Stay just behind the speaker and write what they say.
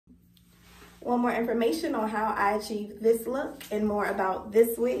Want more information on how I achieved this look and more about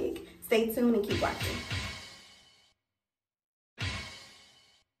this wig? Stay tuned and keep watching.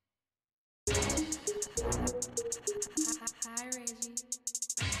 Hi, Reggie.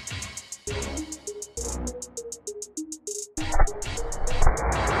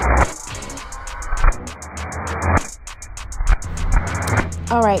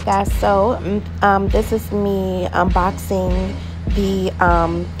 All right, guys. So this is me unboxing the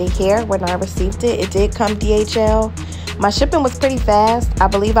hair when I received it. It did come DHL. My shipping was pretty fast. I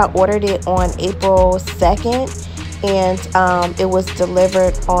believe I ordered it on April 2nd, and it was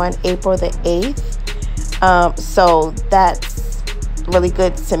delivered on April the 8th. So that's really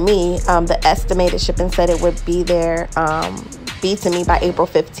good to me. The estimated shipping said it would be there, be to me by April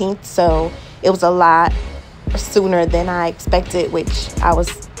 15th. So it was a lot sooner than I expected, which I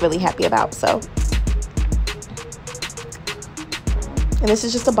was really happy about. So, and this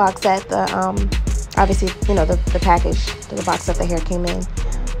is just a box that the obviously, you know, the package, the box that the hair came in.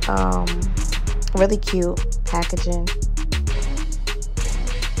 Really cute packaging.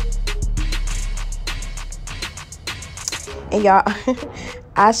 And y'all,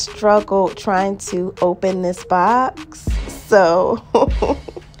 I struggled trying to open this box, so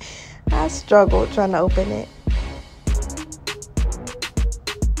I struggled trying to open it.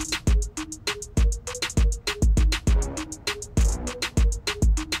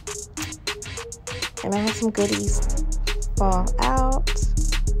 And I have some goodies fall out.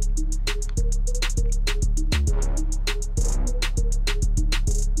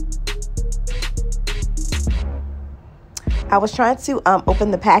 I was trying to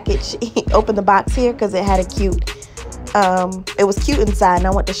open the package, open the box here, because it had a cute, it was cute inside, and I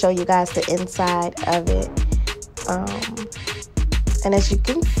want to show you guys the inside of it. And as you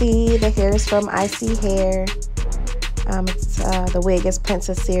can see, the hair is from iSeeHair. It's the wig is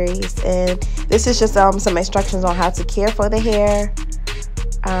Princess Series, and this is just some instructions on how to care for the hair.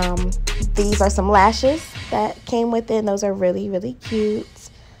 These are some lashes that came with it, and those are really, really cute.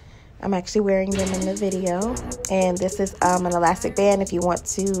 I'm actually wearing them in the video. And this is an elastic band if you want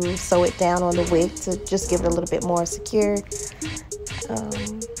to sew it down on the wig to just give it a little bit more secure.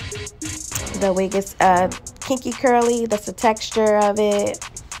 The wig is kinky curly. That's the texture of it.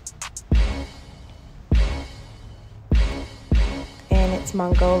 And it's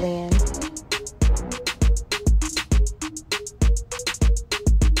Mongolian.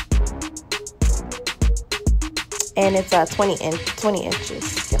 And it's 20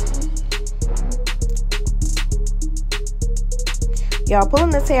 inches. Yep. Y'all, pulling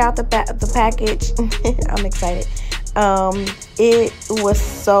this hair out the package, I'm excited. It was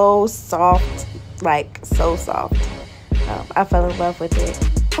so soft, like so soft. I fell in love with it.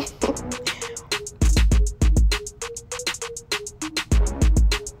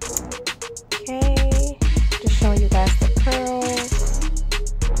 Okay, just showing you guys the curls.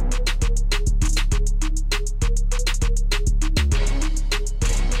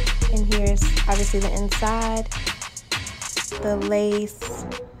 And here's obviously the inside. The lace,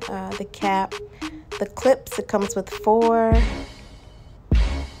 the cap, the clips. It comes with 4,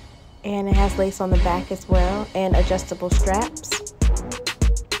 and it has lace on the back as well, and adjustable straps.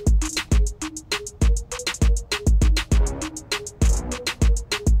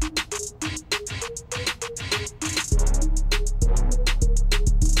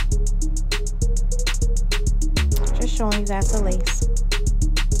 Just showing you guys the lace.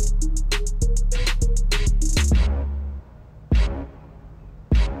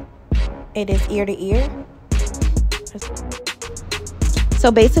 It is ear to ear.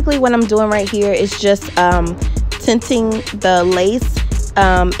 So basically what I'm doing right here is just tinting the lace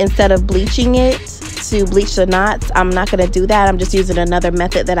instead of bleaching it to bleach the knots. I'm not going to do that. I'm just using another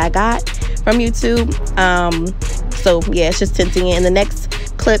method that I got from YouTube. So yeah, it's just tinting it. In the next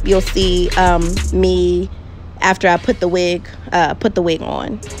clip, you'll see me after I put the wig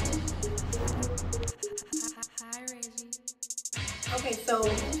on. Okay, so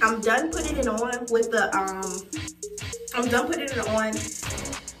I'm done putting it on with the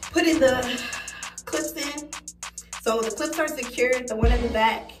putting the clips in. So the clips are secured. The one in the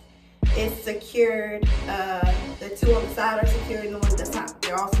back is secured. The 2 on the side are secured, and the one at the top,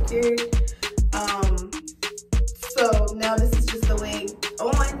 they're all secured. So now this is just the wig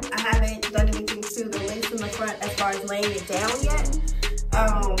on. I haven't done anything to the lace in the front as far as laying it down yet.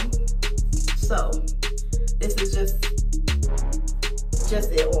 So this is just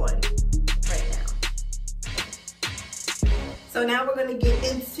it on right now. So now we're gonna get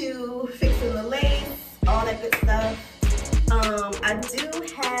into fixing the lace, all that good stuff. I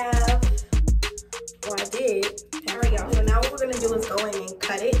did. All right, y'all. So now what we're gonna do is go in and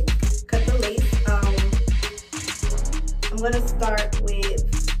cut the lace. going to start with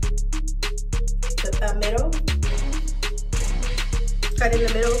the middle. Cut in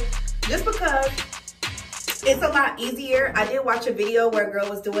the middle. Just because it's a lot easier. I did watch a video where a girl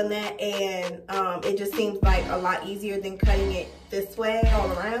was doing that, and it just seems like a lot easier than cutting it this way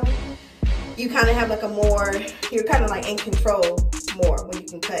all around. You kind of have like a more, you're kind of like in control more when you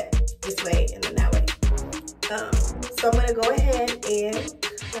can cut this way and then that way. So I'm going to go ahead and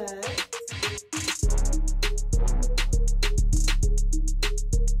cut.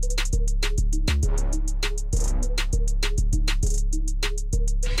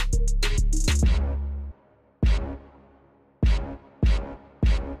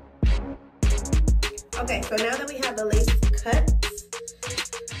 Okay, so now that we have the lace cut,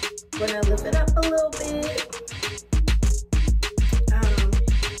 we're gonna lift it up a little bit.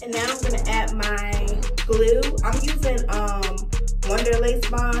 And now I'm gonna add my glue. I'm using Wonder Lace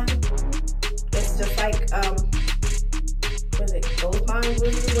Bond. It's just like what is it? Ghost Bond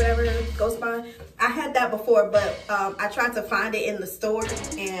glue, whatever, Ghost Bond. I had that before, but I tried to find it in the store,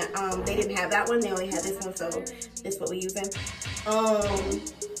 and they didn't have that one. They only had this one, so this is what we're using.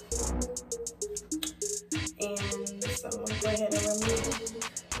 And so I'm gonna go ahead and remove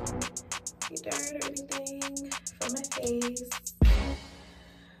any dirt or anything from my face.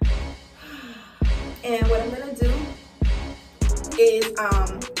 And what I'm gonna do is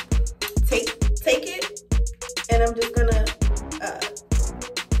take it, and I'm just gonna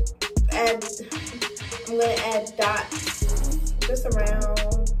add dots just around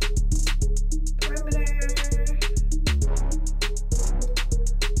perimeter.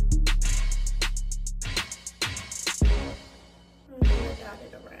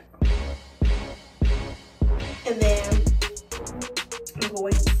 And then I'm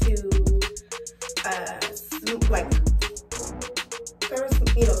going to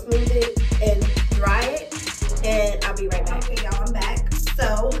smooth it and dry it, and I'll be right back. Okay, y'all, I'm back.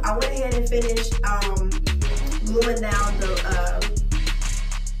 So I went ahead and finished gluing down the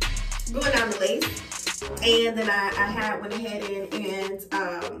lace, and then I went ahead and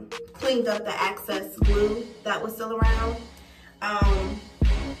cleaned up the excess glue that was still around.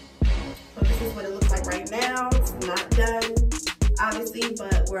 So this is what it looks like right now. It's not done, obviously,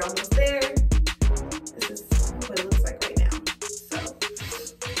 but we're almost there. This is what it looks like right now. So,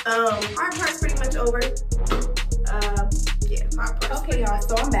 hard part's pretty much over. Yeah, hard part's okay, y'all.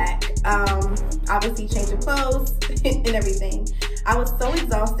 So I'm back. Obviously changing clothes and everything. I was so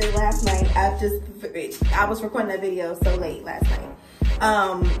exhausted last night. I was recording that video so late last night.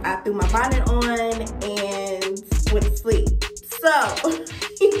 I threw my bonnet on and went to sleep. So.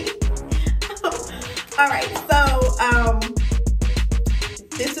 All right, so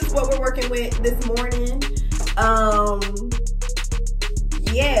this is what we're working with this morning.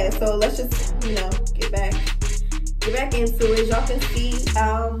 Yeah, so let's just get back into it. Y'all can see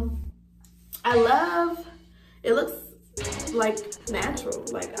I love it. Looks like natural.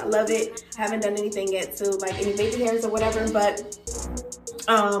 Like, I love it. I haven't done anything yet to like any baby hairs or whatever, but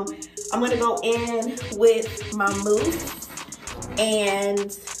I'm gonna go in with my mousse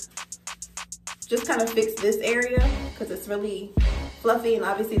and just kind of fix this area because it's really fluffy, and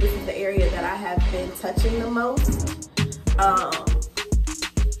obviously this is the area that I have been touching the most.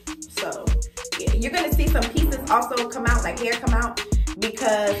 So yeah, you're gonna see some pieces also come out, like hair come out,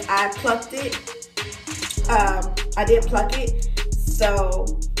 because I plucked it. I did pluck it, so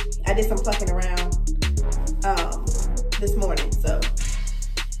I did some plucking around this morning. So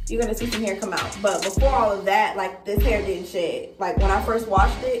you're gonna see some hair come out. But before all of that, like, this hair didn't shed. Like, when I first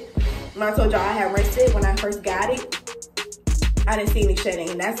washed it, when I told y'all I had rinsed it, when I first got it, I didn't see any shedding,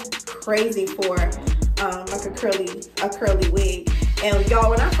 and that's crazy for like a curly wig. And y'all,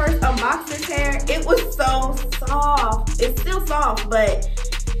 when I first unboxed this hair, it was so soft. It's still soft, but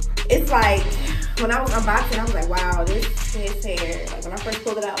it's like, when I was unboxing, I was like, wow, this hair, like when I first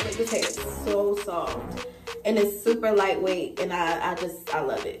pulled it out, I was like, this hair is so soft. And it's super lightweight, and I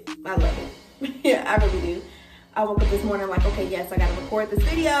love it. I love it. Yeah, I really do. I woke up this morning like, okay, yes, I gotta record this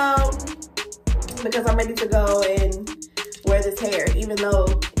video because I'm ready to go and wear this hair, even though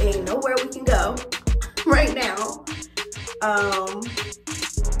it ain't nowhere we can go right now.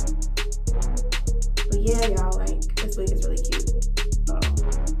 But yeah, y'all, like, this wig is really cute.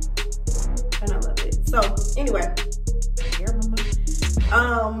 And I love it. So anyway,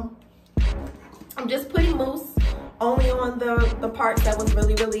 I'm just putting mousse only on the parts that was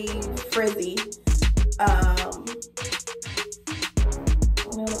really, really frizzy. Only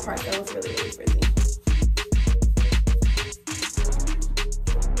on the part that was really, really frizzy.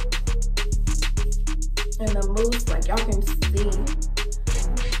 And the mousse, like, y'all can see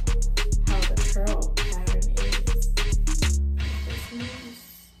how the curl pattern is.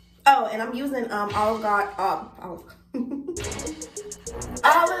 I'm using olive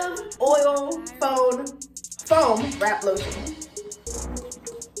oil foam wrap lotion.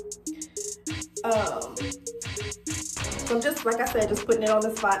 So I'm just, like I said, just putting it on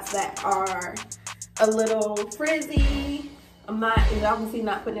the spots that are a little frizzy. I'm not, obviously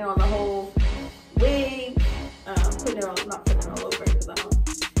not putting it on the whole wig. Not putting it all over because I don't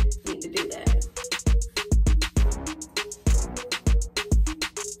need to do that.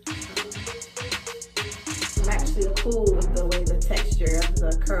 I'm actually cool with the way the texture of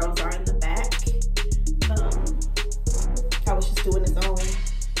the curls are in the back. I was just doing its own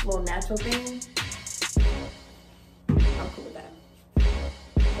little natural thing. I'm cool with that.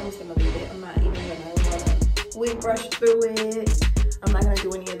 I'm just gonna leave it. I'm not even gonna wig brush through it. I'm not gonna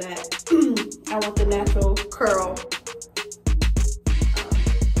do any of that. I want the natural curl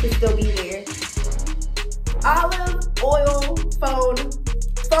to still be there. Olive oil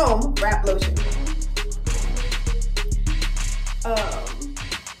foam wrap lotion. So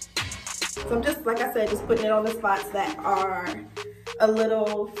I'm just, like I said, just putting it on the spots that are a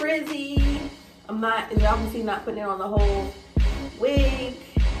little frizzy. I'm not, obviously not putting it on the whole wig.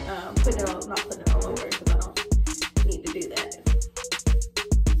 Not putting it all over because I don't need to do that.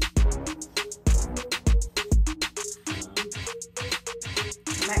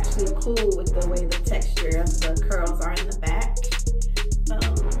 I'm actually cool with the way the texture of the curls are in the back.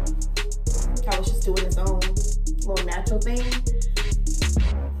 I was just doing its own little natural thing.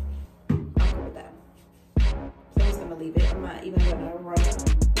 I'm cool with that. So I'm just gonna leave it. I'm not even gonna run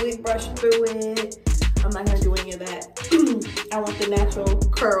a wig brush through it. I'm not gonna do any of that. I want the natural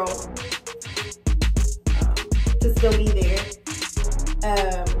curl to still be there.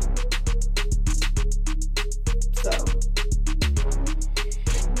 So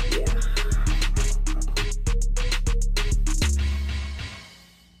yeah.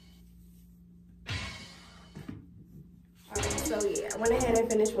 Alright, so yeah, I went ahead and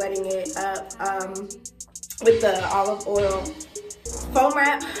finished wetting it up with the olive oil foam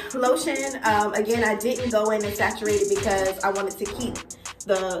wrap lotion. Again, I didn't go in and saturate it because I wanted to keep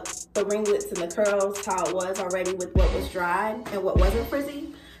the ringlets and the curls how it was already with what was dried and what wasn't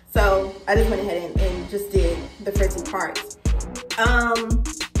frizzy. So I just went ahead and just did the frizzy parts. I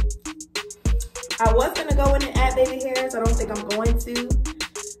was gonna go in and add baby hairs. I don't think I'm going to.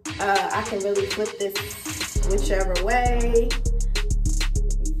 I can really flip this whichever way.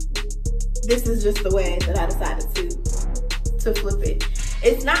 This is just the way that I decided to flip it.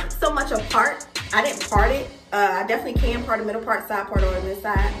 It's not so much a part. I didn't part it. I definitely can part the middle part, side part, or this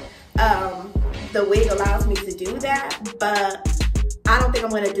side. The wig allows me to do that, but I don't think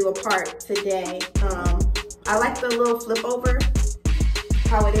I'm gonna do a part today. I like the little flip over,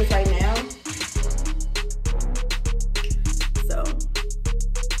 how it is right now. So,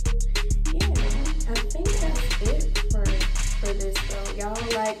 yeah, I think that's it for this though. Y'all,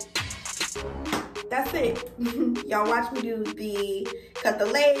 like, that's it. Y'all watch me do the cut the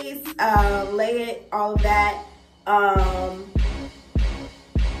lace, lay it, all of that.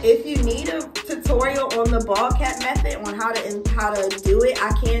 If you need a tutorial on the ball cap method on how to do it,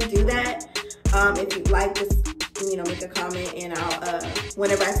 I can do that. If you'd like, just make a comment, and I'll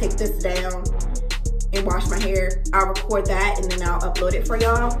whenever I take this down and wash my hair, I'll record that and then I'll upload it for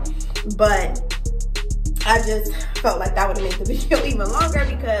y'all. But I just felt like that would have made the video even longer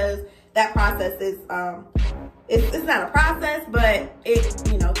because that process is it's not a process, but it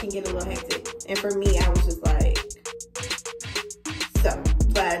can get a little hectic. And for me, I was just like, so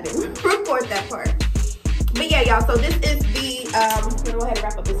glad I didn't record that part. But yeah, y'all, so this is the I'm gonna go ahead and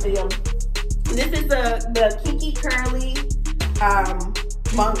wrap up this video. This is the kinky curly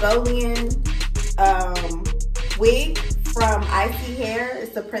Mongolian wig from iSeeHair.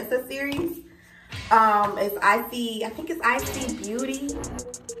 It's the Princess series. It's I think it's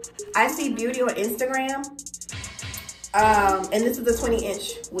iSeeBeauty on Instagram. And this is a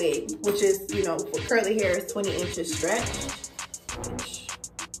 20-inch wig, which is, for curly hair, is 20 inches stretched. Which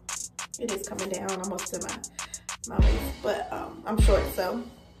it is coming down almost to my waist, but I'm short, so.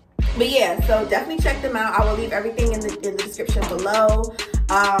 But yeah, so definitely check them out. I will leave everything in the description below.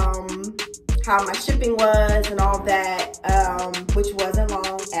 How my shipping was and all that, which wasn't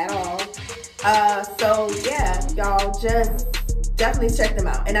long at all. So yeah, y'all just definitely check them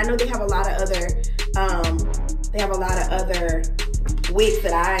out. And I know they have a lot of other wigs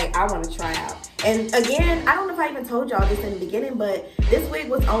that I want to try out. And again, I don't know if I even told y'all this in the beginning, but this wig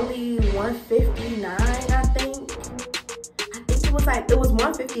was only $159, I think. It was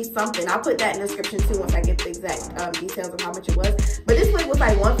 150 something. I'll put that in the description too once I get the exact details of how much it was. But this wig was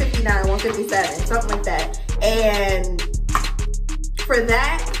like 159, 157, something like that. And for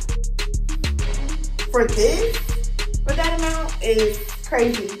that, this for that amount is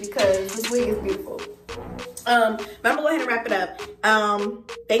crazy because this wig is beautiful. But I'm gonna go ahead and wrap it up.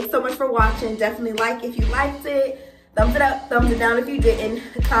 Thanks so much for watching. Definitely like if you liked it. Thumbs it up, thumbs it down if you didn't.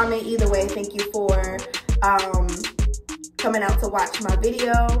 Comment either way. Thank you for coming out to watch my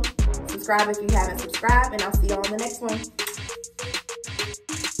video. Subscribe if you haven't subscribed, and I'll see you on the next one.